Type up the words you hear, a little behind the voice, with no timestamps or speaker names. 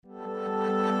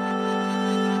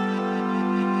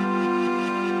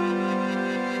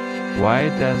Why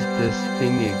does this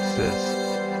thing exist?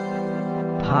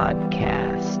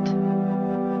 Podcast.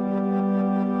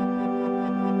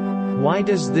 Why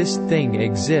does this thing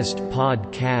exist?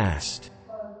 Podcast.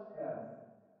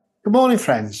 Good morning,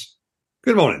 friends.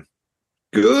 Good morning.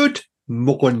 Good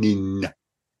morning.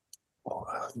 Oh,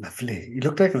 lovely. You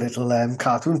look like a little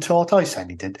cartoon tortoise, and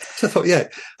he did. So I thought, yeah,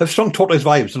 I have strong tortoise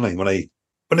vibes, don't I? When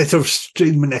I sort of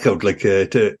strain my neck out, like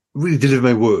to really deliver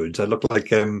my words, I look like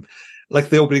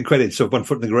the opening credits of One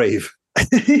Foot in the Grave.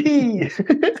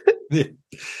 Yeah.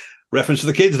 Reference to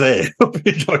the kids there. Hope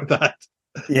you enjoyed that.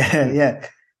 Yeah.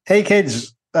 Hey,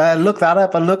 kids, look that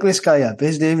up and look this guy up.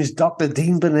 His name is Dr.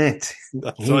 Dean Burnett.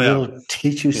 He will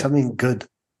teach you something good.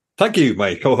 Thank you,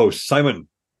 my co-host Simon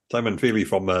Feely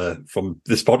from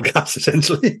this podcast,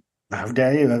 essentially. How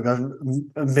dare you? I've got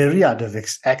a myriad of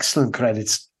excellent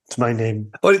credits to my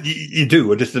name. Well, you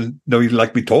do. I just didn't know you'd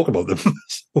like me talk about them.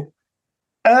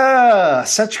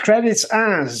 Such credits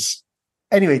as...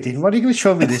 Anyway, Dean, what are you going to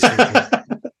show me this week?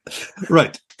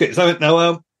 Right. Okay, so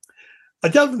now I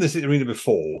dealt with this arena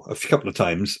before a couple of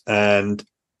times, and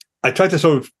I tried to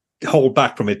sort of hold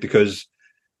back from it because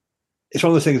it's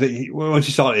one of those things that once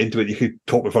you start into it, you could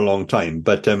talk about for a long time.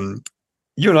 But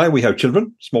you and I, we have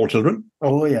children, small children.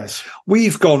 Oh, yes.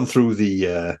 We've gone through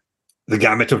the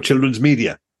gamut of children's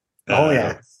media.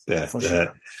 Yeah.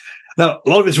 Sure. Now, a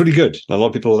lot of it's really good. A lot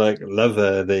of people love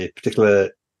the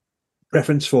particular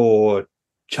preference for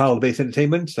child-based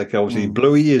entertainment. Like obviously,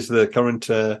 Bluey is the current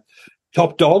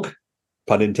top dog,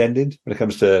 pun intended, when it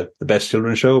comes to the best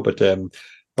children's show. But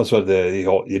also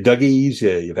your Dougies,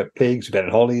 your Peppa Pigs, your Ben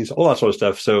and Hollies, all that sort of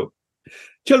stuff. So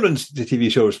children's TV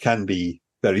shows can be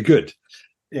very good.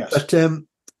 Yes. But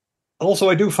also,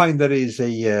 I do find there is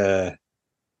a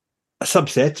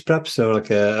subset, perhaps, so like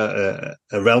a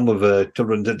realm of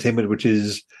children's entertainment, which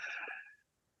is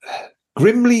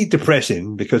grimly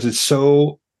depressing because it's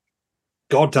so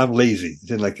goddamn lazy.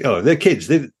 It's like, oh, they're kids.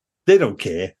 They don't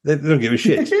care. They don't give a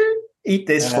shit. Eat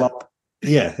this slop.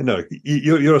 Yeah, no,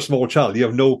 you're a small child. You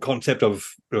have no concept of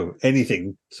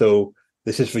anything. So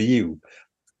this is for you.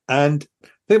 And the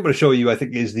thing I'm going to show you, I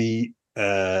think, is the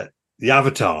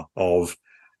avatar of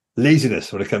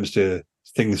laziness when it comes to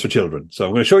things for children. So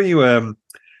I'm going to show you the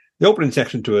opening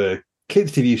section to a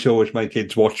kids' TV show, which my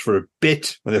kids watched for a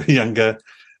bit when they were younger.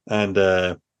 And,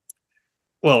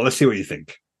 well, let's see what you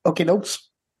think. Okay, notes.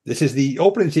 This is the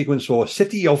opening sequence for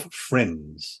City of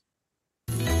Friends.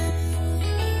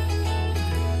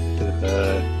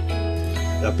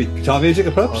 Upbeat guitar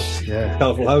music, perhaps? Yeah.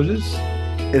 Colourful houses.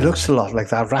 It looks a lot like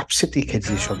that Rap City kids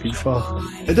you showed before.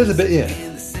 It does a bit, yeah.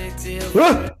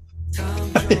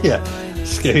 Yeah.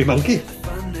 Scary monkey.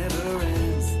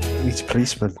 Meets a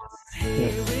policeman.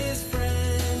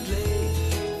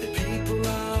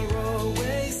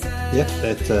 Yeah,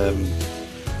 that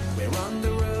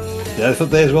the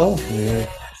elephant there as well. Yeah.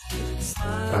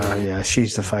 Yeah,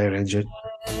 she's the fire engine.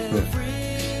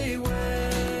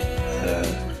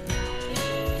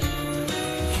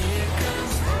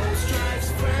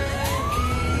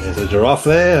 There's a giraffe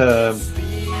there.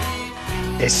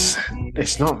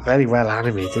 It's not very well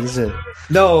animated, is it?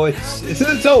 No,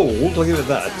 it's old. I'll give it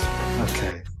that.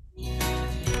 Okay.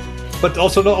 But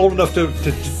also not old enough to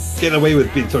get away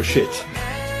with being so shit.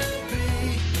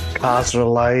 Cars are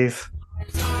alive.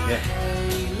 Yeah.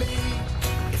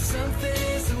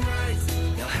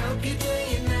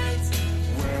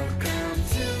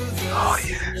 Oh,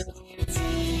 yeah.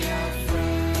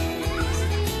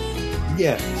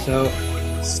 Yeah, so...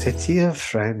 City of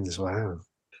Friends, wow.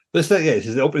 This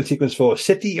is the opening sequence for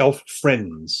City of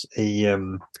Friends, a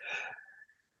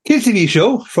kids TV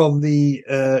show from the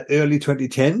early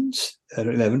 2010s.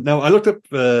 2011. Now, I looked up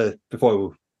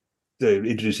before I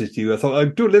introduced this to you. I thought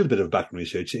I'd do a little bit of background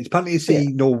research. Apparently, it's a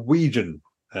Norwegian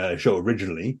show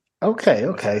originally.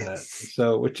 Okay.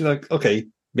 So, which is like, okay,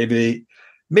 maybe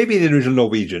the original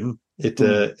Norwegian, it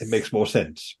makes more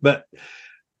sense. But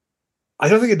I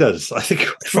don't think it does. I think,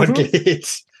 frankly, it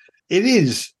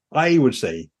is, I would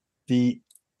say, the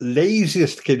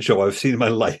laziest kid show I've seen in my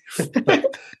life.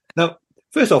 Now,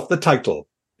 first off, the title,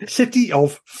 City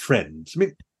of Friends. I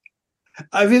mean,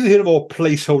 I've never heard a more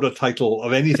placeholder title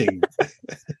of anything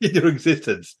in your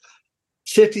existence.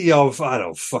 City of, I don't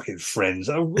know, fucking Friends.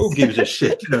 Who gives a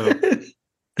shit? No.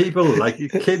 People like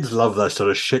kids love that sort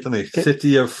of shit, don't they?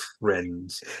 City of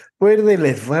Friends. Where do they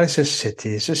live? Where is a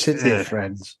city? It's a city of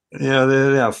friends. Yeah,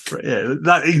 they are. Yeah,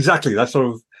 that exactly. That sort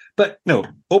of. But no,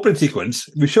 opening sequence.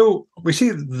 We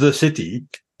see the city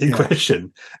in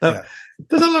question. Does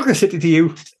that look like a city to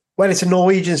you? Well, it's a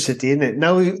Norwegian city, isn't it?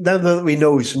 Now that we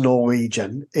know it's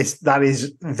Norwegian, that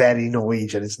is very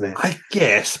Norwegian, isn't it? I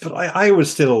guess, but I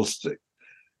was still.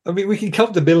 I mean, we can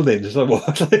count the buildings. It's like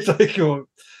what? It's like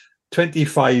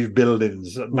 25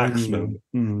 buildings at maximum.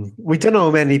 We don't know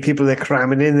how many people they're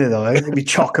cramming in there, though. It could be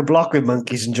chock-a-block with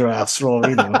monkeys and giraffes for all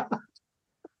we know.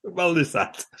 Well, there's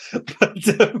that.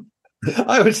 But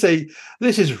I would say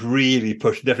this is really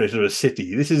pushing the definition of a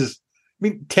city. This is, I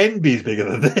mean, Tenby is bigger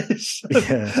than this.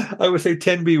 Yeah. I would say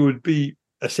Tenby would be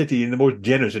a city in the most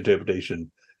generous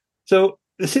interpretation. So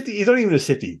the city is not even a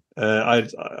city.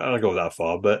 I'll go that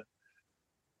far, but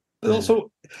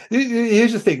also,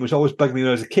 here's the thing which always bugged me when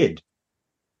I was a kid.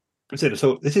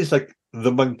 So this is like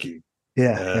the monkey.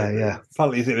 Yeah.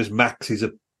 Apparently his name is Max. He's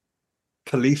a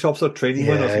police officer, training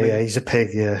one or something. Yeah, he's a pig,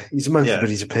 yeah. He's a monkey, but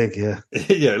he's a pig, yeah.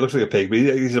 Yeah, it looks like a pig, but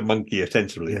he's a monkey,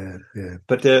 ostensibly. Yeah.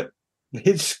 But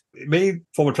his main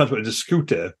form of transport is a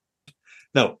scooter.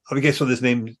 Now, have a guess what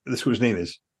the scooter's name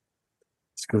is?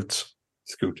 Scoots.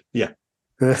 Scoot, yeah.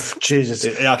 Jesus,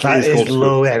 it that is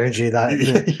low energy, that,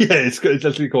 isn't it? Yeah, it's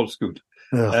actually called Scoot.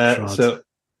 So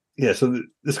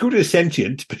the scooter is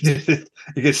sentient, but it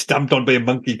gets stamped on by a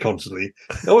monkey constantly.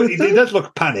 It does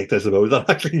look panicked, I suppose. That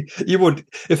actually, you would,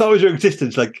 if that was your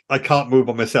existence, like, I can't move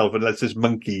on myself unless this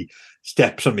monkey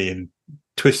steps on me and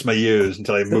twists my ears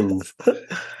until I move.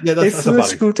 Yeah, if the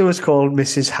scooter was called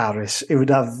Mrs. Harris, it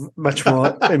would have much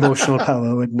more emotional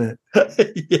power, wouldn't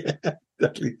it? Yeah,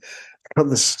 exactly. Got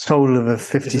the soul of a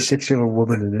 56-year-old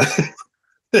woman in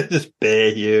it. Just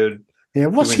bare here. Yeah,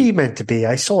 what's he meant to be?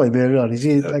 I saw him earlier on. Is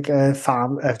he like a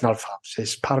not a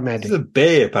pharmacist, paramedic? He's a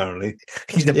bear, apparently.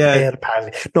 He's a bear,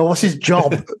 apparently. No, what's his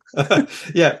job?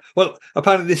 Yeah, well,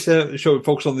 apparently this show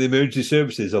focuses on the emergency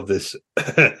services of this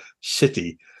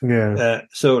city. Yeah.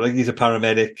 So, like, he's a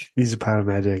paramedic. He's a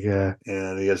paramedic, yeah.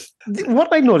 Yeah, he has... What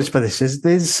I noticed by this is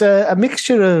there's a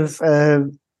mixture of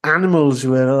animals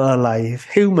who are alive,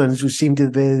 humans who seem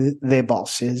to be their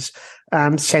bosses,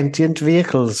 and sentient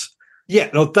vehicles.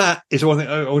 Yeah, no, that is one thing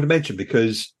I want to mention,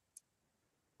 because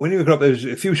when you were growing up, there was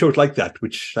a few shows like that,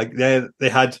 which, like, they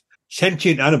had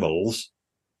sentient animals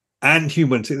and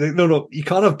humans. No, you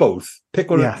can't have both. Pick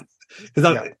one. Yeah. Because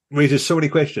that raises so many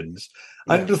questions.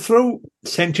 Yeah. And to throw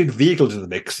sentient vehicles in the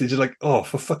mix is just like, oh,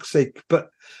 for fuck's sake. But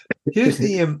here's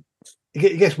the,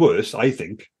 it gets worse, I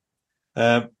think.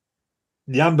 The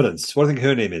ambulance. What do you think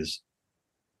her name is?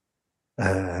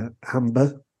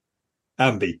 Amber.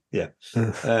 Ambi, yeah.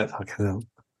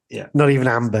 Yeah. Not even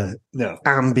Amber. No.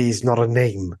 Ambi's not a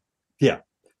name. Yeah.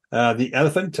 The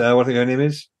elephant, what do you think her name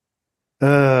is?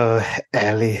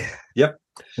 Ellie. Yep.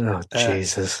 Oh,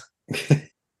 Jesus.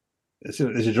 There's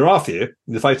a giraffe here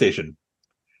in the fire station.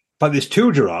 But there's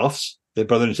two giraffes, their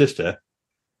brother and sister.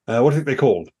 What do you think they're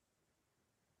called?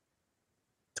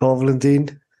 Torval and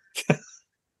Dean?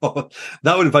 Oh,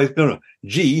 that would advise, no,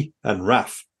 G and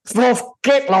Raph. Oh,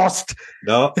 get lost.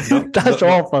 No. That's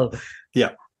awful.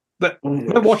 Yeah. But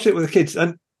I watched it with the kids,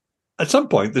 and at some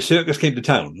point the circus came to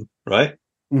town, right?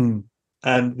 Mm.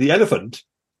 And the elephant,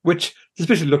 which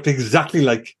suspiciously looked exactly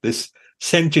like this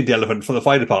sentient elephant from the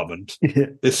fire department,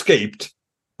 escaped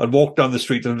and walked down the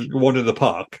street and wandered the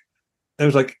park. And I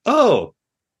was like, oh,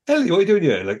 Ellie, what are you doing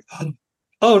here? Like,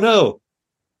 oh no,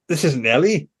 this isn't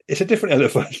Ellie. It's a different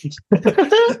elephant.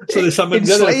 So they summoned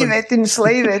the other elephant.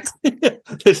 Enslave it.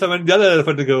 They summoned the other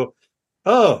elephant to go,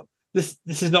 oh, this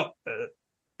is not,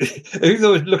 even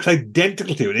though it looks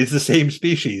identical to it, it's the same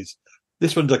species.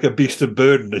 This one's like a beast of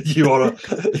burden, and you are a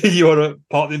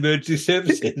part of the emergency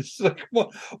services. Like,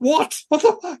 what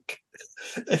the fuck?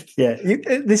 Yeah,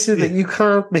 this is that you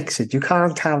can't mix it. You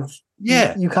can't have.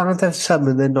 Yeah, you can't have some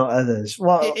and then not others.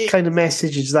 What kind of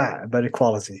message is that about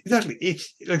equality? Exactly.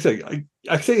 It's like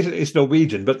I say it's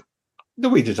Norwegian, but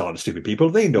Norwegians aren't stupid people.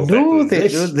 They know. No, they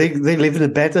live in a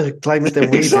better climate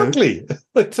than we exactly. Do.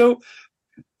 Like, so,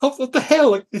 what the hell?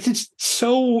 Like, it's just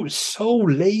so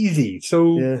lazy.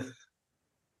 So. Yeah.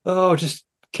 Oh, just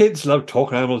kids love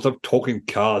talking animals, love talking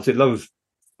cars, they love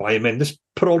firemen. Just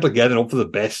put it all together and hope for the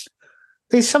best.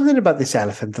 There's something about this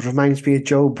elephant that reminds me of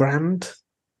Joe Brand.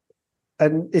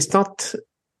 And it's not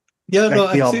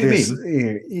the obvious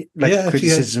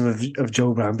criticism of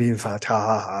Joe Brand being fat, ha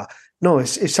ha ha. No,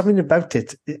 it's something about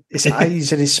it. His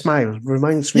eyes and his smile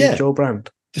reminds me of Joe Brand.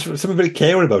 Just something very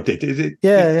caring about it. Is it?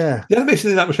 Yeah. The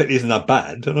animation in that respect isn't that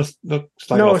bad. No, it's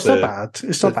not bad.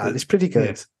 It's not bad. It's pretty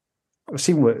good. Yeah. I've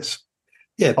seen worse.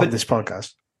 Yeah, but on this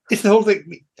podcast, it's the whole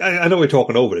thing. I know we're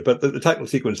talking over it, but the title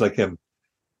sequence, like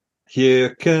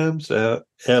here comes our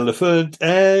elephant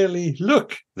Ellie.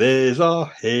 Look, there's our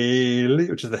Haley,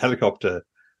 which is the helicopter.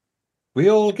 We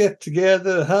all get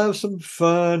together, have some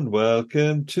fun.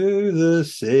 Welcome to the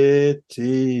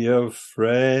city of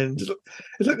friends.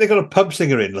 It's like they got a pub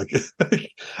singer in. Like,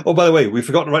 oh, by the way, we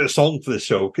forgot to write a song for this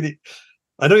show. Can you?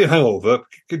 I know you're hungover.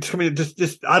 Just come in,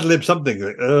 just ad lib something.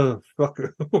 Like, fuck.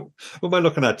 What am I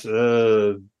looking at?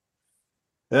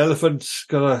 Elephant's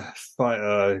got a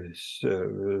fire.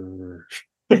 So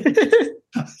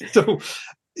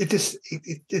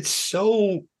it's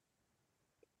so.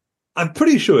 I'm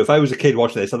pretty sure if I was a kid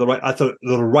watching this at the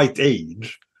right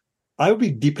age, I would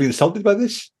be deeply insulted by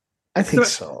this. I think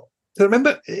so. So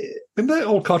remember that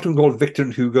old cartoon called Victor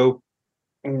and Hugo?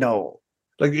 No.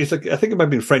 It's like I think it might have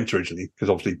been French originally, because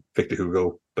obviously Victor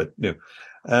Hugo, but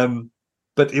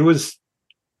but it was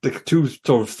like two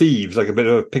sort of thieves, like a bit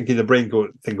of a Pinky in the Brain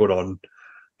thing going on.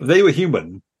 They were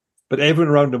human, but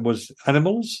everyone around them was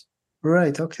animals.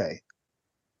 Right. Okay.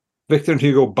 Victor and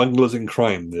Hugo Bunglers in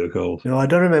Crime, they were called. No, I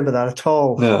don't remember that at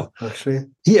all. No, actually.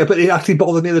 Yeah, but it actually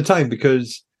bothered me at the time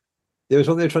because there was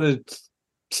one they were trying to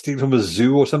steal from a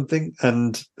zoo or something,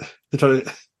 and they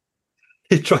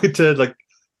tried to like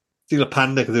steal a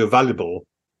panda because they were valuable,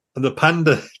 and the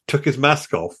panda took his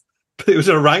mask off, but it was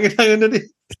an orangutan underneath.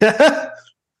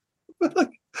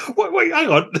 Like, wait, hang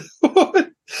on.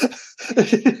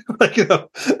 Like,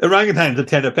 orangutans are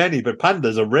 10 a penny, but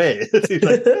pandas are rare. He's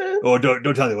like, oh, don't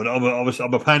tell anyone.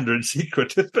 I'm a panda in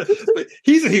secret. but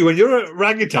he's a human. You're an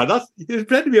orangutan. You're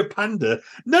pretending to be a panda.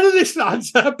 None of this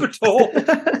adds up at all.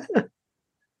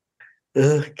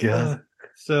 Oh God.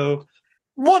 So,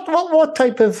 what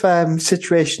type of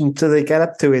situation do they get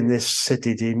up to in this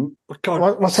city, Dean? What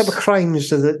type of crimes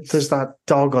does that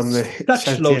dog on the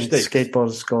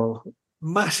skateboard score?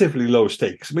 Massively low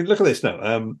stakes. I mean, look at this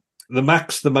now. The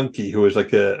Max the monkey, who is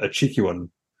like a cheeky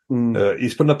one,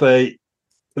 he's putting up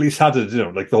police hazard,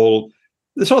 like the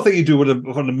sort of thing you do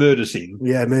on a murder scene.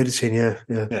 Yeah, murder scene. Yeah.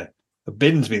 A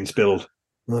bin's been spilled.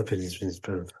 My bin's been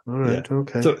spilled. All right, yeah.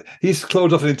 Okay. So he's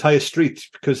closed off an entire street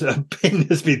because a bin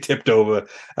has been tipped over,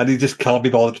 and he just can't be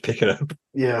bothered to pick it up.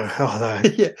 Yeah.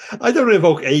 Yeah. I don't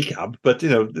invoke ACAB, but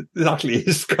it actually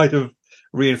is kind of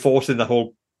reinforcing the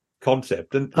whole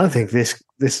concept. And I think this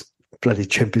bloody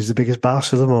chimp is the biggest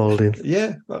boss of them all, Dean.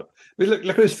 Yeah. Well, look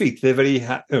at his feet. They're very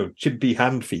chimpy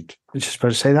hand feet. I was just about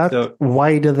to say that. So,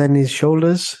 wider than his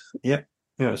shoulders. Yeah.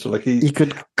 Yeah. So like he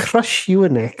could crush your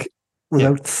neck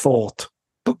without thought.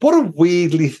 But what a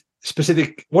weirdly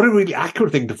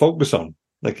accurate thing to focus on.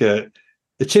 Like the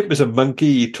chimp is a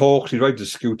monkey. He talks. He rides a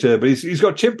scooter, but he's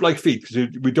got chimp-like feet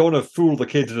because we don't want to fool the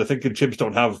kids into thinking chimps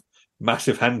don't have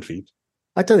massive hand feet.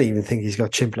 I don't even think he's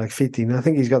got chimp-like feet, Dean. I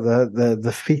think he's got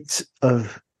the feet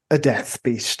of a death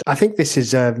beast. I think this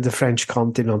is the French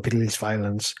commenting on police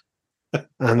violence.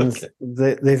 And okay.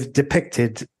 They've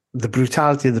depicted the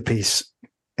brutality of the piece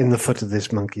in the foot of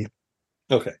this monkey.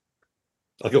 Okay.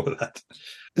 I'll go with that.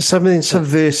 Something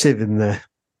subversive in there.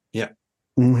 Yeah.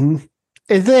 Mm-hmm.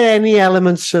 Is there any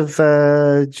elements of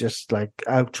just like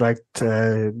outright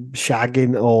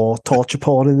shagging or torture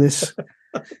porn in this?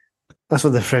 That's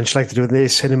what the French like to do in their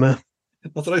cinema.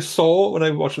 Not that I saw when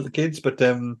I watched with the kids, but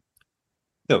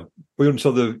we only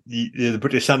saw the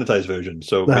British sanitized version.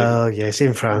 So yes,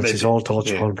 in France it's all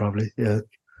torture porn, probably. Yeah.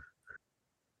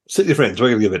 City of Friends, what are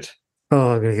you going to give it?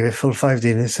 Oh, I'm going to give it full 5,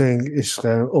 Dean. This thing it's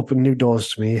opened new doors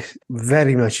to me.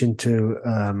 Very much into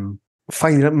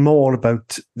finding out more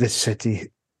about this city.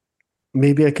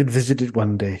 Maybe I could visit it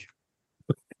one day.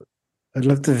 I'd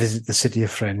love to visit the City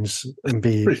of Friends and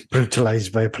be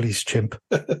brutalized by a police chimp.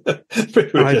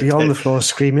 I'd be on the floor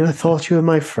screaming, I thought you were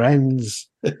my friends.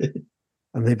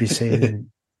 And they'd be saying,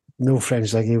 no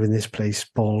friends like you in this place,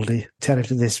 Baldy. Tell it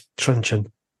to this truncheon.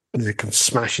 And they come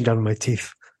smashing down my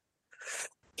teeth.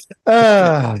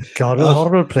 Ah, God, a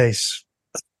horrible place.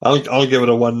 I'll give it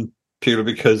a 1 purely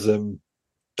because don't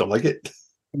like it.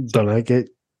 Don't like it.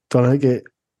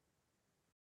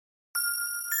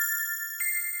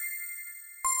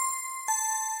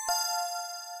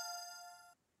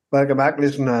 Welcome back,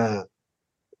 listener.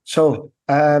 So,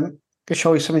 I'll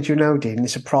show you something to you now, Dean.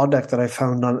 It's a product that I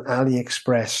found on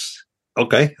AliExpress.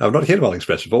 Okay, I've not heard of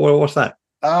AliExpress before. What's that?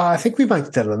 I think we might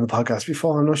have done it on the podcast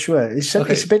before. I'm not sure. It's a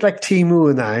bit like Temu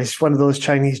and that. It's one of those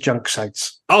Chinese junk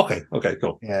sites. Okay,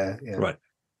 cool. Yeah. Right.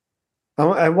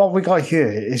 And what we got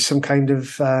here is some kind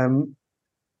of...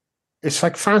 it's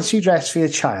like fancy dress for your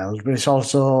child, but it's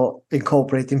also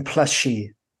incorporating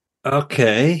plushie.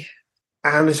 Okay.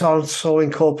 And it's also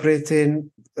incorporating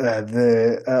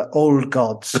the old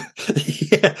gods.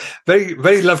 Yeah, very,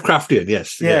 very Lovecraftian,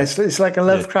 yes. Yeah, it's like a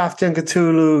Lovecraftian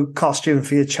Cthulhu costume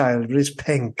for your child, but it's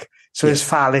pink. So it's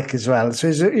phallic as well. So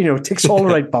it's, ticks all the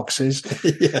right boxes.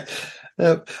 Yeah.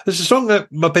 There's a strong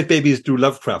Muppet Babies do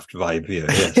Lovecraft vibe here.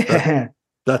 Yes,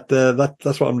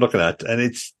 that's what I'm looking at. And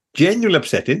it's genuinely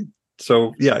upsetting.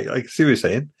 So, yeah, I see what you're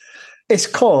saying. It's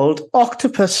called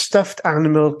Octopus Stuffed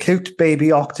Animal Cute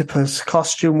Baby Octopus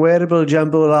Costume Wearable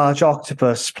Jumbo Large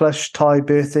Octopus Plush Toy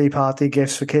Birthday Party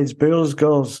Gifts for Kids,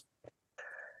 Girls.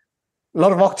 A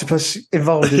lot of octopus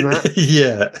involved in that.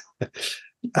 Yeah.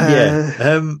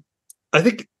 I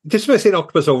think just by saying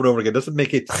octopus over and over again doesn't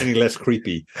make it any less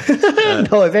creepy.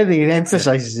 No, if anything, it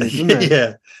emphasizes it, doesn't it?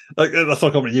 Yeah. That's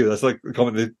not coming to you. That's like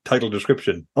coming to the title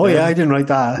description. Oh, yeah, I didn't write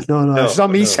that. No, it's not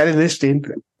me selling this, Dean.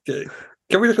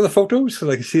 Can we look at the photos so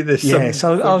I can see this? Yes,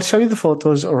 I'll show you the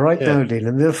photos right now, Dean.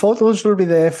 And the photos will be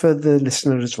there for the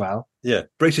listener as well. Yeah,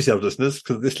 brace yourselves, listeners,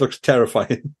 because this looks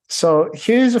terrifying. So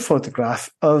here's a photograph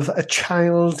of a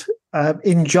child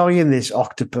enjoying this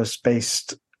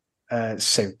octopus-based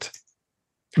suit.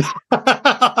 Yeah.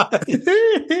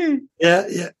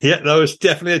 That was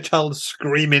definitely a child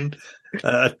screaming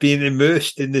at being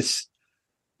immersed in this.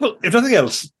 Well, if nothing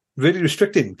else, really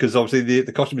restricting, because obviously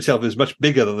the costume itself is much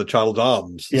bigger than the child's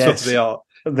arms. Yes, so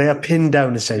they are pinned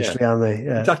down essentially, aren't they?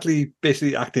 Yeah. It's actually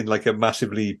basically acting like a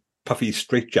massively puffy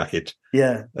straitjacket.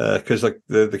 Yeah, because like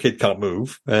the kid can't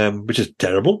move, which is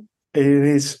terrible. It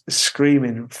is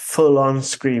screaming, full on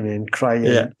screaming, crying.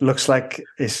 Yeah. Looks like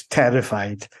it's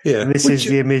terrified. Yeah, and this is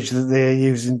the image that they're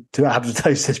using to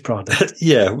advertise this product.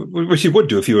 Yeah, which you would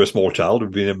do if you were a small child,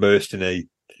 would be immersed in a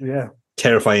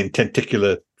terrifying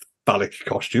tenticular phallic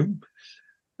costume.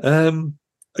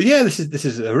 This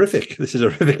is horrific. This is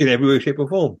horrific in every way, shape, or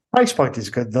form. Price point is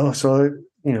good though, so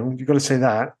you've got to say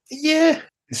that. Yeah,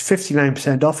 it's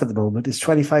 59% off at the moment. It's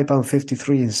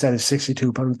 £25.53 instead of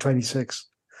 £62.26.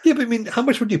 Yeah, but I mean, how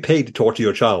much would you pay to torture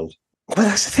your child? Well,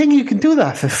 that's the thing. You can do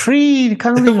that for free. You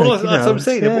can't that's what I'm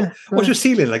saying. What's your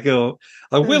ceiling? Like, I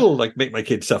will make my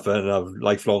kids suffer and have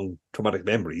lifelong traumatic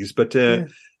memories, but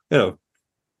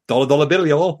dollar bill,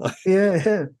 y'all.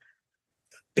 Yeah.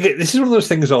 Again, this is one of those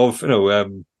things of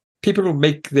people who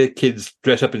make their kids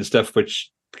dress up in stuff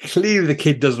which clearly the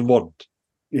kid doesn't want.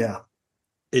 Yeah,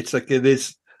 it's like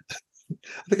there's.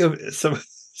 I think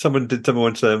someone did something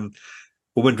once.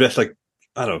 Woman dressed like,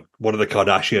 I don't know, one of the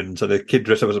Kardashians, and a kid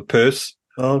dressed up as a purse.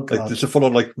 Oh, God. Like, there's a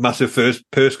full-on, like, massive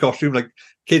purse costume. Like,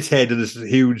 kid's head and this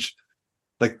huge,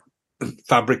 like,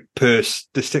 fabric purse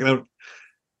just sticking out.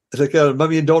 It's like,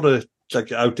 mummy and daughter,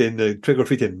 like, out in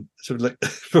trick-or-treating. So, like,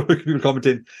 people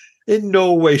commenting, in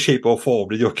no way, shape, or form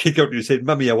did your kid go to you and say,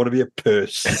 Mummy, I want to be a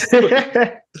purse.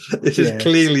 This is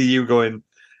clearly you going,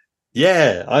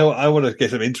 yeah, I want to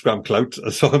get some Instagram clout,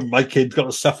 so my kid's got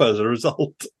to suffer as a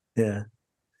result. Yeah.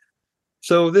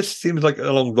 So this seems like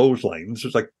along those lines,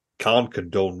 which I can't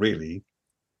condone really.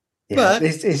 Yeah, but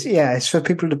it's for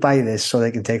people to buy this so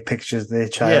they can take pictures of their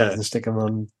child and stick them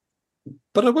on.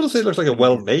 But I will say it looks like a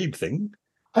well-made thing.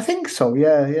 I think so.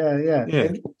 Yeah.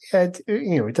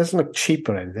 It doesn't look cheap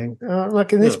or anything.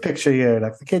 Like in this picture here,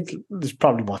 like the kid is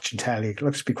probably watching telly. It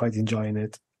looks to be quite enjoying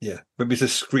it. Yeah, maybe it's a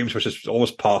screams which is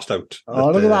almost passed out. Oh,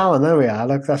 look at that one! There we are.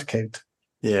 Look, that's cute.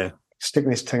 Yeah,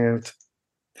 sticking his tongue out.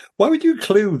 Why would you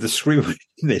include the scream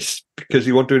in this? Because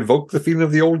you want to invoke the feeling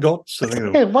of the old gods? So,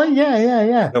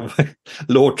 Yeah.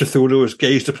 Lord Cthulhu has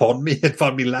gazed upon me and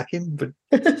found me lacking, but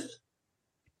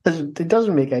it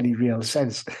doesn't make any real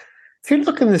sense. If you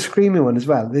look in the screaming one as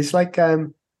well, there's like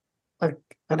an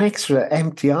extra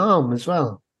empty arm as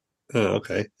well. Oh,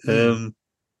 okay.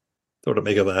 What to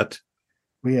make of that?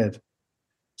 Weird.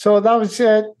 So that was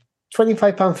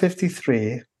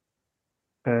 £25.53.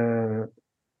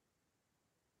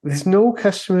 There's no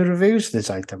customer reviews for this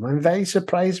item. I'm very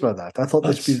surprised by that. I thought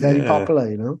this would be very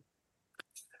popular,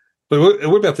 But it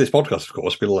would be after this podcast, of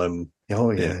course. We'll,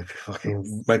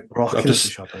 fucking might rocking the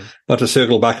shopping. Have to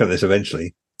circle back on this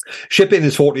eventually. Shipping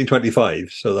is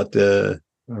 $14.25, so that that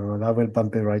will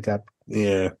bump it right up.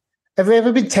 Yeah. Have you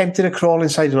ever been tempted to crawl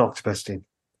inside an octopus, Dean?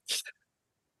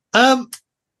 I've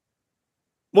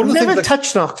never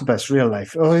touched an octopus real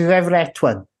life, or have you ever ate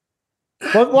one?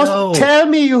 No. Tell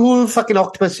me your whole fucking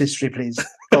octopus history, please.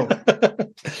 Go.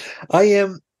 I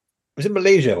was in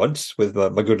Malaysia once with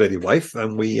my good lady wife,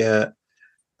 and we were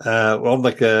on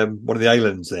like one of the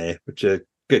islands there, which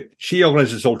good. She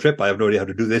organised this whole trip. I have no idea how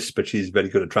to do this, but she's very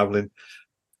good at travelling.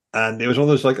 And it was one of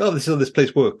those like, this is how this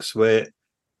place works, where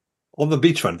on the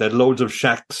beachfront there are loads of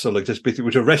shacks, so like just basically,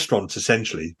 which are restaurants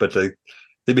essentially, but they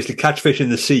basically catch fish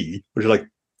in the sea, which are like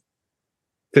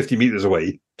 50 meters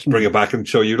away, to bring it back and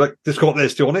show you, like, just got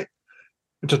this, do you want it?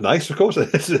 Which is nice, of course.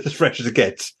 It's as fresh as it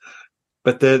gets.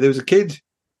 But there was a kid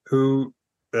who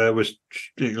was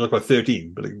like about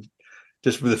 13, but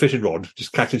just with a fishing rod,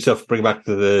 just catching stuff, bring it back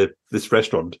to this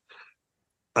restaurant.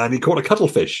 And he caught a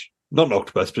cuttlefish, not an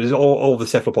octopus, but it's all the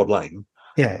cephalopod line.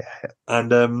 Yeah.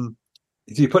 And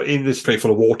you put it in this tray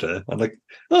full of water, and like,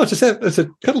 oh, it's a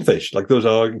cuttlefish. Like, those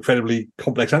are incredibly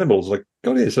complex animals. Like,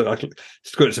 God, yeah, so I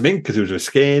squirted some ink because he was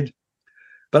scared.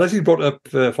 But as he brought up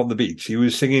from the beach, he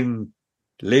was singing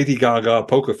Lady Gaga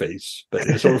Poker Face, but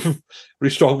in a sort of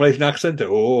really strong Malaysian accent.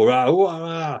 Oh, all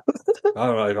right.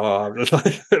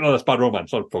 No, that's Bad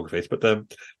Romance, not Poker Face. But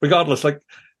regardless, like,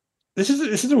 this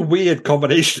is a weird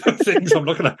combination of things I'm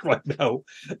looking at right now.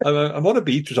 I'm on a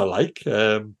beach, which I like.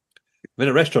 I'm in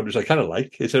a restaurant, which I kind of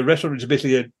like. It's a restaurant which is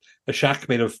basically a shack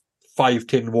made of 5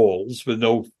 tin walls with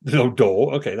no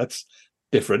door. Okay, that's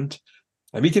different.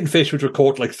 I'm eating fish which were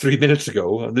caught like 3 minutes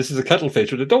ago, and this is a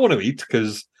cuttlefish which I don't want to eat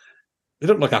because they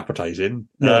don't look appetizing,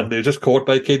 and they're just caught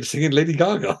by kids singing Lady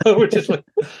Gaga, which is like,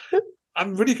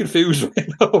 I'm really confused right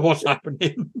now of what's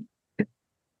happening.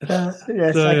 Yes,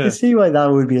 so, I can see why that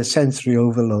would be a sensory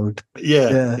overload.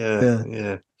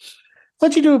 Yeah.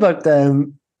 What do you do about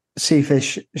sea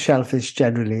fish, shellfish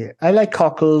generally? I like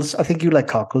cockles. I think you like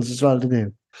cockles as well, don't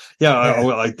you? Yeah,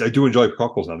 I do enjoy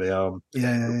cockles now. They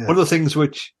one of the things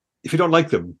which, if you don't like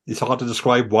them, it's hard to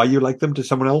describe why you like them to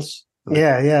someone else.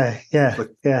 Like,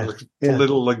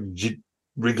 little like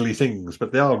wriggly things,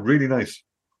 but they are really nice.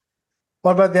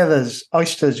 What about the others?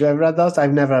 Oysters, you ever had those?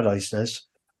 I've never had oysters.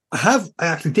 I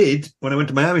actually did when I went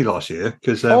to Miami last year.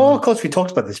 Because of course, we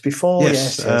talked about this before.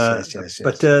 Yes.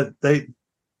 But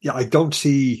I don't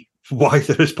see why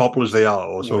they're as popular as they are.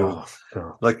 Also,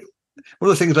 no. Like, one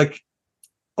of the things, like,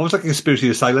 almost like a conspiracy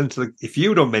of silence. Like, if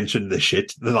you don't mention this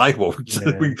shit, then I won't.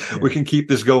 We can keep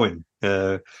this going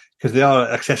because they are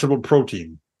accessible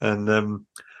protein. And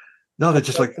no, they're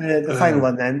just like the final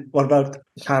one. Then what about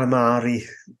calamari?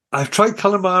 I've tried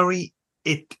calamari.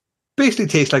 It basically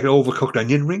tastes like an overcooked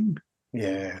onion ring.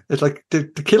 Yeah, it's like to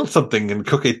kill something and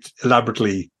cook it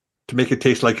elaborately to make it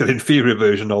taste like an inferior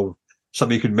version of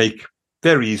something you can make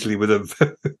very easily with a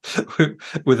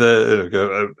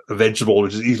vegetable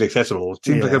which is easily accessible. It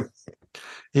seems like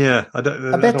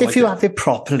I bet if you have it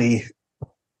properly,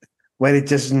 when it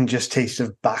doesn't just taste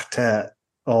of batter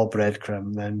or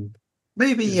breadcrumb, then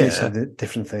maybe it's a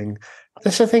different thing.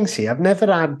 That's the thing. See, I've never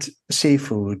had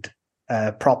seafood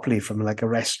properly from like a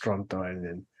restaurant or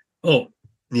anything. Oh,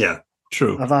 yeah,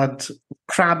 true. I've had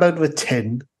crab out with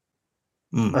tin.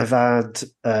 I've had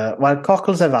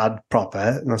cockles I've had proper,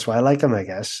 and that's why I like them, I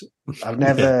guess. I've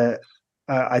never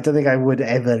I don't think I would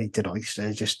ever eat an oyster.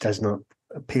 It just does not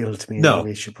appeal to me in any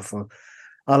way, shape or form.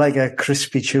 I like a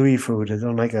crispy, chewy food. I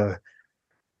don't like a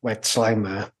wet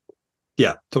slimer.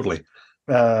 Yeah, totally.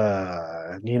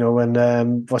 And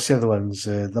what's the other ones?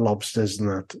 The lobsters and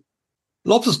that.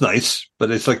 Lobster's nice,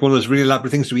 but it's like one of those really elaborate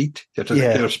things to eat. You have to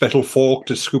get a special fork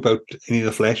to scoop out any of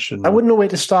the flesh. And I wouldn't know where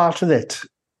to start with it.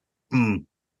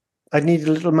 I'd need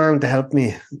a little man to help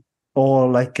me, or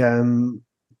like someone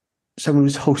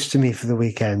who's hosting me for the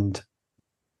weekend.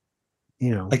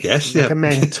 I guess like a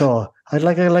mentor. I'd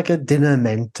like a dinner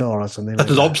mentor or something. A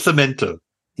lobster mentor.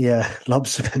 Yeah,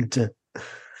 lobster mentor.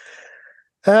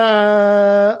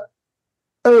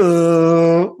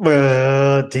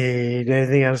 Dean,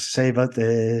 anything else to say about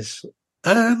this?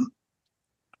 I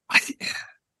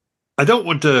don't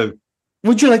want to.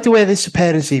 Would you like to wear this to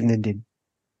parents' evening, Dean?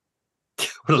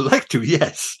 Would I like to?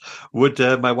 Yes. Would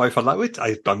my wife allow it?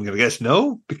 I'm going to guess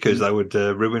no, because I would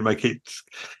ruin my kids.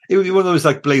 It would be one of those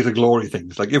like blaze of glory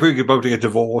things. Like if we were about to get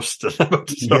divorced and I'm about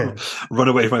to run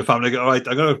away from my family, I go, all right,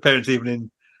 I'm going to have parents' evening.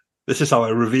 This is how I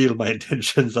reveal my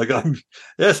intentions. Like, I'm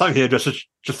here just as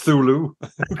Cthulhu.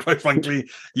 Quite frankly,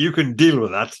 you can deal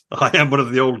with that. I am one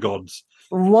of the old gods.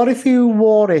 What if you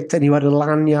wore it and you had a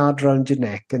lanyard around your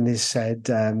neck and it said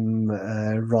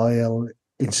Royal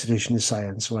Institution of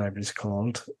Science, whatever it's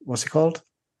called? What's it called?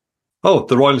 Oh,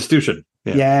 the Royal Institution.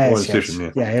 Yes.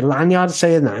 A lanyard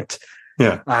saying that.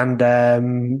 Yeah. And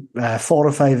 4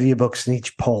 or 5 of your books in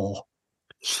each paw.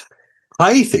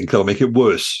 I think they'll make it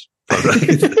worse.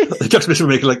 The juxtaposition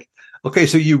will make it like, okay,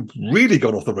 so you really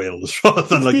got off the rails rather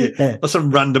than like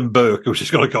some random Burke who's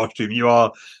just got a costume. You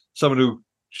are someone who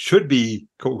should be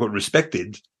quote unquote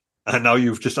respected, and now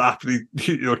you've just absolutely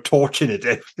torching it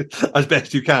as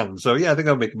best you can. So yeah, I think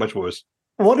that'll make it much worse.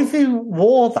 What if you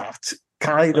wore that,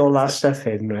 carried all that stuff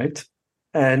in, right,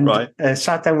 and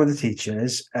sat down with the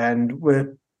teachers and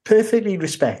were perfectly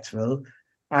respectful,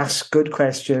 asked good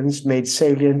questions, made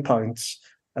salient points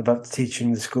about the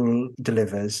teaching the school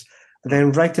delivers, and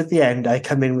then right at the end, I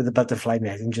come in with a butterfly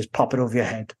net and just pop it over your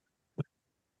head.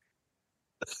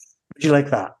 Would you like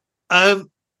that? I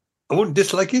wouldn't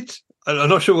dislike it. I'm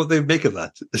not sure what they'd make of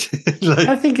that.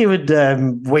 I think it would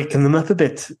waken them up a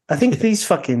bit. I think these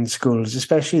fucking schools,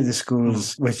 especially the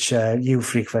schools which you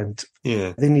frequent,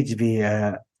 they need to be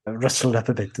rustled up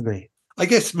a bit, don't they? I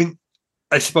guess,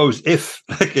 I suppose if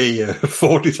like a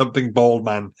 40-something bald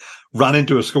man ran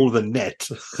into a school with a net,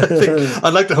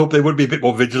 I'd like to hope they would be a bit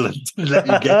more vigilant and let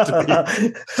you get to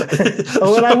me.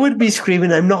 Well, I would be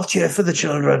screaming, I'm not here for the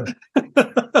children.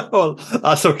 Well,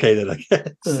 that's okay then, I guess.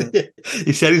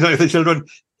 He said he's not here for the children.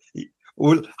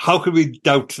 Well, how could we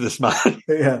doubt this man?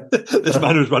 Yeah. This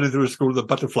man who's running through a school with a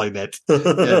butterfly net.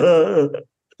 Yeah.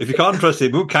 If you can't trust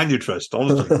him, who can you trust,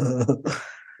 honestly?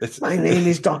 My name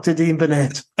is Dr. Dean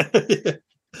Burnett.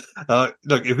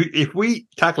 Look, if we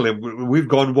tackle him, we've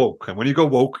gone woke. And when you go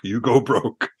woke, you go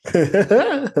broke.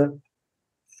 Did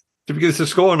we give this a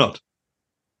score or not?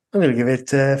 I'm going to give it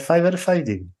 5 out of 5,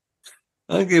 Dean.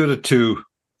 I'll give it a 2.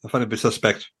 I find it a bit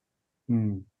suspect.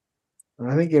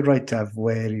 I think you're right to have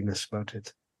wariness about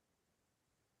it.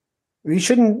 We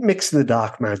shouldn't mix in the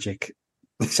dark magic.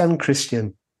 You sound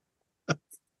Christian.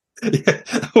 Yeah,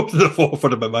 that was the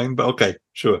forefront of my mind, but okay,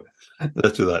 sure.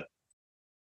 Let's do that.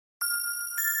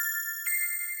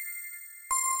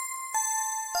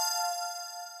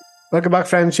 Welcome back,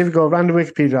 friends. Here we go. Random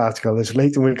Wikipedia article. It's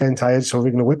late and we're getting tired, so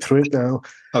we're going to whip through it now.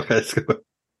 Okay, let's go.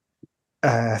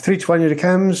 3 to 1, here it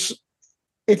comes.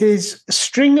 It is a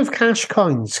string of cash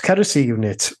coins, currency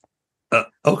unit.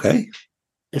 Okay.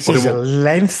 This is a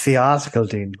lengthy article,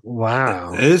 Dean.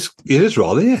 Wow. It is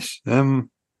rather, yes.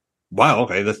 Wow,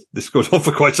 okay, this goes on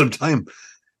for quite some time.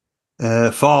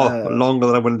 Far longer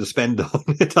than I wanted to spend on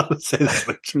it, I'll say that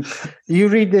much. You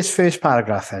read this first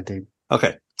paragraph, Eddie.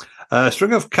 Okay. A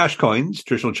string of cash coins,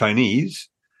 traditional Chinese,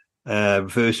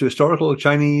 refers to historical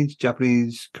Chinese,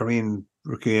 Japanese, Korean,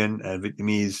 and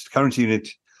Vietnamese currency unit,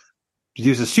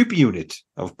 produce a super unit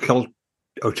of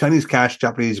Chinese cash,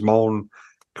 Japanese Mon,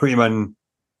 Korean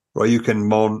Ryukan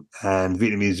Mon, and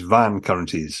Vietnamese Van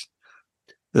currencies.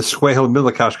 The square hole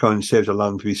middle cash coin serves a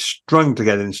line to be strung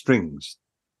together in strings.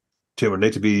 The term would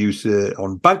later be used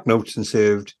on banknotes and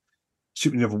served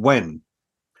super unit of wen.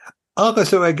 Okay,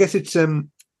 so I guess it's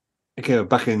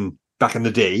back in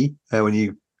the day when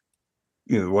you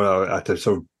had to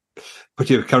sort of put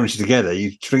your currency together,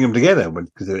 you string them together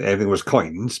because everything was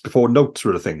coins before notes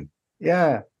were a thing.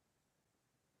 Yeah.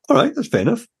 All right, that's fair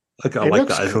enough. I like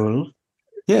that. Looks cool.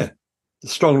 Yeah, a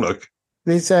strong look.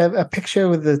 There's a picture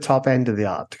with the top end of the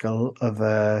article of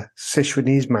a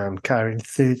Sichuanese man carrying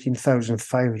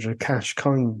 13,500 cash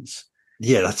coins.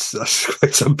 Yeah, that's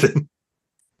quite something.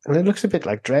 And it looks a bit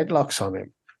like dreadlocks on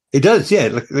him. It does,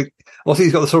 yeah. Like also,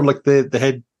 he's got sort of like the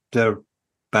head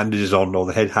bandages on, or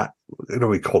the head hat. I don't know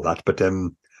what we call that, but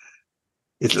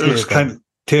it looks kind of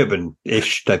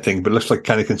turban-ish type thing, but it looks like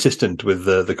kind of consistent with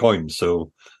the coins.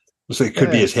 So looks like it could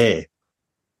be his hair.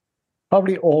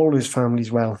 Probably all his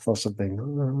family's wealth or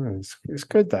something. It's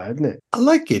good, that, isn't it? I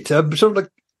like it. Sort of like,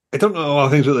 I don't know how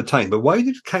things were at the time, but why did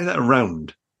you carry that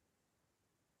around?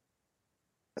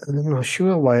 I'm not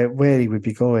sure where he would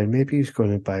be going. Maybe he's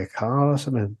going to buy a car or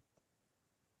something.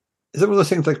 Is that one of those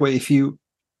things like where if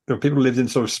people lived in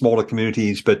sort of smaller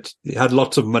communities, but you had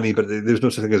lots of money, but there was no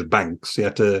such thing as banks. You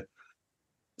had to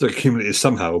accumulate it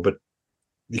somehow, but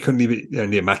you couldn't leave it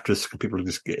near a mattress. Could people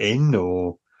just get in,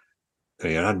 or I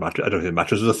had mattress. I don't think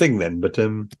mattress was a thing then, but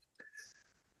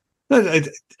I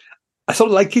sort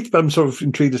of like it, but I'm sort of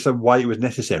intrigued as to why it was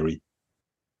necessary.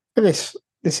 This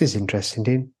is interesting,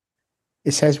 Dean.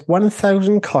 It says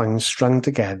 1,000 coins strung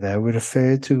together were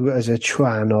referred to as a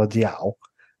chuan or diao,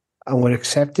 and were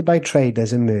accepted by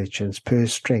traders and merchants per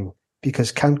string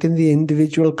because counting the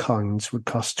individual coins would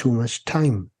cost too much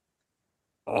time.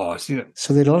 Oh, see,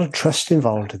 so there's a lot of trust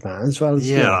involved in that as well.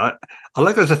 Yeah, I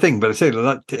like that as a thing, but I say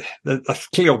that's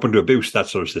clearly open to abuse, that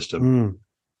sort of system.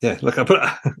 Yeah, look, I put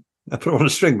it on a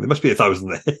string. There must be 1,000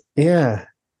 there. Yeah.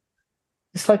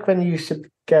 It's like when you used to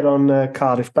get on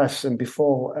Cardiff bus, and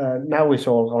before, now it's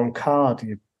all on card.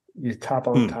 You tap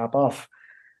on, tap off.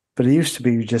 But it used to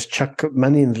be you just chuck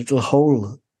money in a little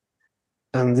hole.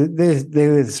 And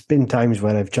there's been times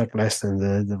where I've chucked less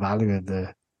than the value of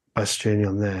the bus journey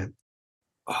on there.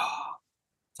 Oh,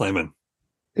 Simon.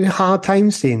 Hard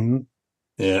times, Dean.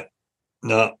 Yeah.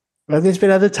 No. Well, there's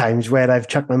been other times where I've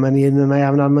chucked my money in and I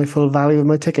haven't had my full value of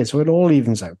my ticket, so it all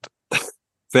evens out.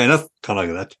 Fair enough. Can't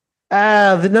argue that.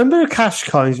 The number of cash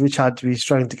coins which had to be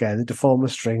strung together to form a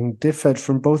string differed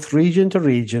from both region to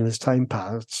region as time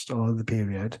passed, or the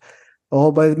period,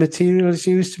 or by the materials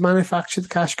used to manufacture the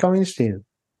cash coins, Dean.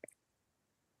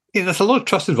 Yeah, there's a lot of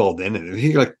trust involved in it. If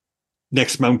you like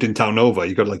next mountain town over,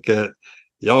 you got like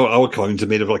our coins are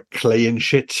made of like clay and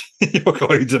shit. Your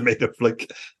coins are made of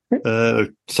like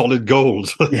solid gold.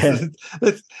 Yeah.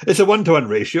 It's a 1-to-1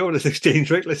 ratio. It's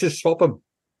exchange rate. Let's just swap them.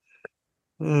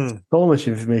 So much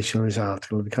information in this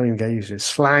article. We can't even get used to it.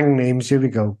 Slang names. Here we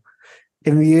go.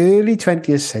 In the early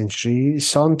 20th century,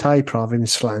 Son Tai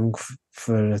province slang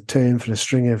for a term for a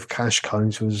string of cash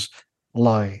coins was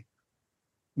lai.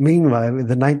 Meanwhile, in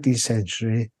the 19th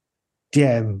century,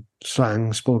 Diem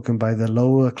slang spoken by the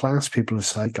lower class people of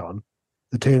Saigon,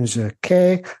 the terms are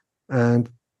K and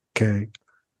K,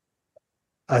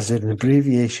 as an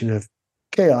abbreviation of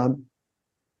K-on.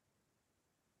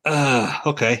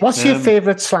 Okay. What's your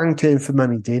favourite slang term for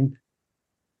money, Dean?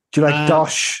 Do you like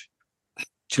dosh? Do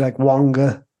you like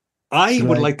wonga? I'd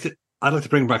like to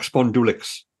bring back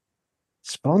spondulix.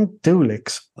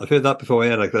 Spondulix? I've heard that before,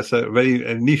 yeah. Like that's a very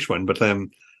niche one, but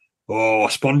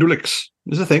spondulix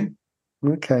is a thing.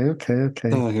 Okay.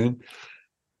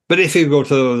 But if you go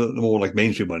to the more like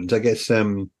mainstream ones, I guess,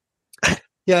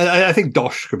 I think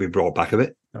dosh could be brought back a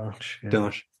bit. Dosh. Yeah.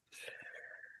 Dosh.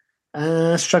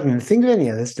 Struggling to think of any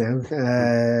others now.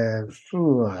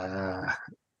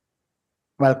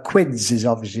 Well, quids is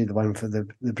obviously the one for the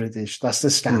British. That's the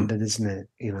standard, isn't it?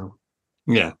 You know.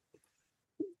 Yeah.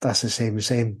 That's the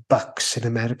same bucks in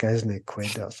America, isn't it?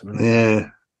 Quid or something like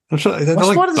that. I'm sorry,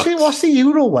 what's the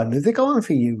euro one? Are they going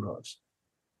for euros?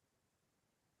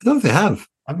 I don't know if they have.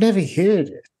 I've never heard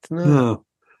it. No.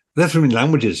 That's from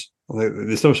languages.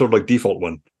 There's no sort of like default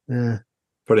one. Yeah.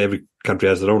 Probably every country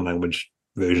has their own language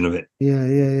version of it.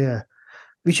 Yeah.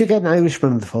 We should get an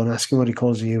Irishman on the phone, ask him what he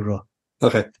calls a euro.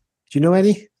 Okay. Do you know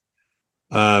any?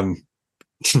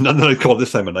 None that I'd call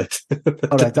this time of night.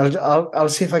 All right, I'll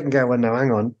see if I can get one now.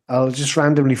 Hang on. I'll just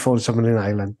randomly phone someone in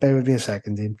Ireland. Bear with me a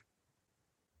second, Dean.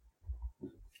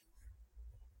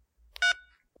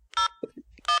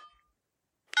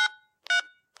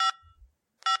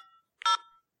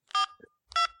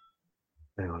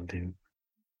 Hang on, Dean.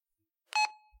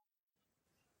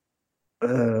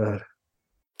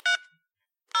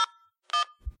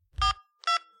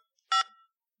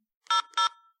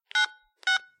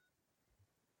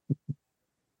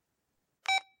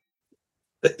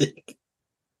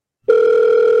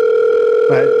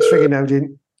 Right, it's ringing now,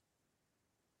 Dean.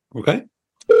 Okay.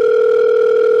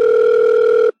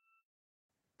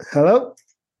 Hello?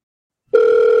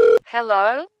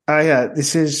 Hello? Yeah,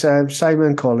 this is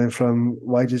Simon calling from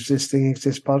Why Does This Thing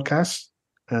Exist podcast.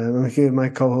 I'm here with my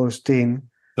co-host, Dean.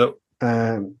 Hello.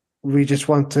 We just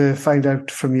want to find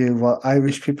out from you what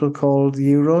Irish people call the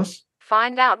euros.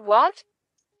 Find out what?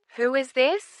 Who is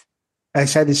this? I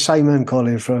said it's Simon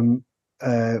calling from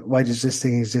Why Does This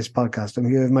Thing Exist podcast. I'm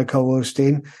here with my co-host,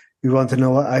 Dean. We want to know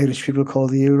what Irish people call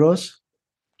the euros.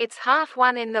 It's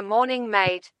 1:30 in the morning,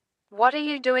 mate. What are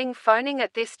you doing phoning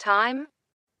at this time?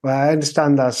 Well, I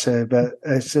understand that, sir, but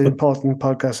it's an important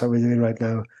podcast that we're doing right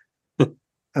now.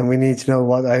 And we need to know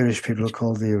what Irish people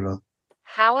call the euro.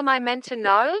 How am I meant to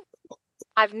know?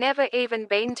 I've never even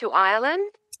been to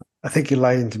Ireland. I think you're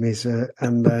lying to me, sir,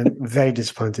 and I'm very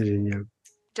disappointed in you.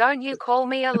 Don't you call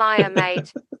me a liar,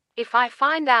 mate. If I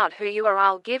find out who you are,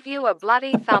 I'll give you a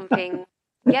bloody thumping.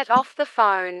 Get off the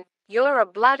phone. You're a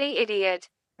bloody idiot.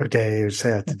 How dare you say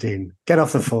that to Dean? Get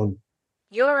off the phone.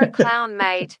 You're a clown,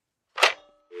 mate.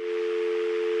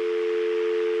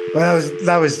 Well,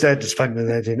 that was disappointment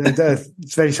there, Dean.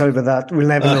 It's very sorry about that. We'll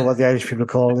never know what the Irish people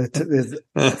call it.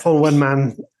 For one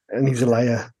man, and he's a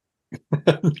liar.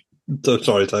 So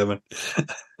sorry, Simon.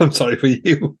 I'm sorry for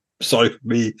you. I'm sorry for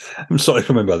me. I'm sorry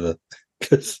for my mother,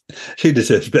 because she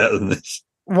deserves better than this.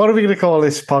 What are we going to call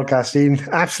this podcast, Dean?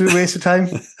 Absolute waste of time?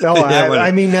 No, yeah,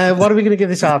 what are we going to give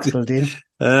this article, Dean?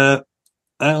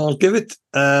 I'll give it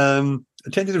a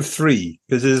tentative 3,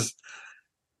 because there's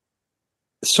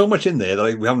so much in there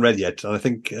that we haven't read yet. And I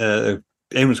think anyone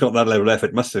who's got that level of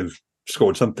effort must have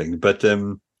scored something. But I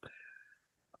don't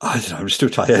know, I'm just too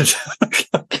tired.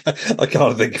 I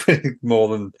can't think of anything more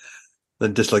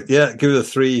than just like, yeah, give it a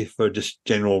 3 for just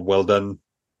general well done.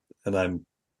 And I'm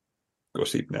go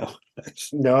sleep now.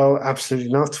 No,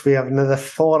 absolutely not. We have another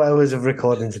 4 hours of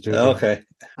recording to do. Okay.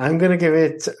 I'm going to give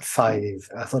it 5.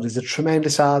 I thought it was a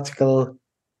tremendous article.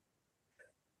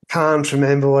 Can't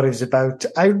remember what it was about.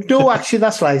 Actually,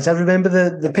 that's lies. I remember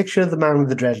the picture of the man with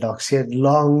the dreadlocks. He had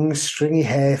long, stringy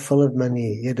hair full of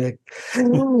money. He had a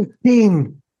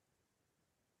name.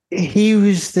 He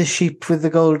was the sheep with the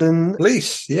golden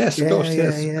fleece. Yes, of course.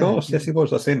 Yes, of course. Yes, he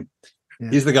was. That's him.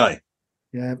 Yeah. He's the guy.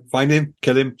 Yeah. Find him,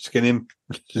 kill him, skin him,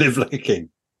 live like a king.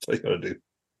 That's what you got to do.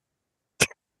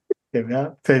 There we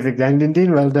are. Perfect ending,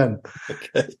 Dean. Well done.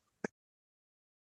 Okay.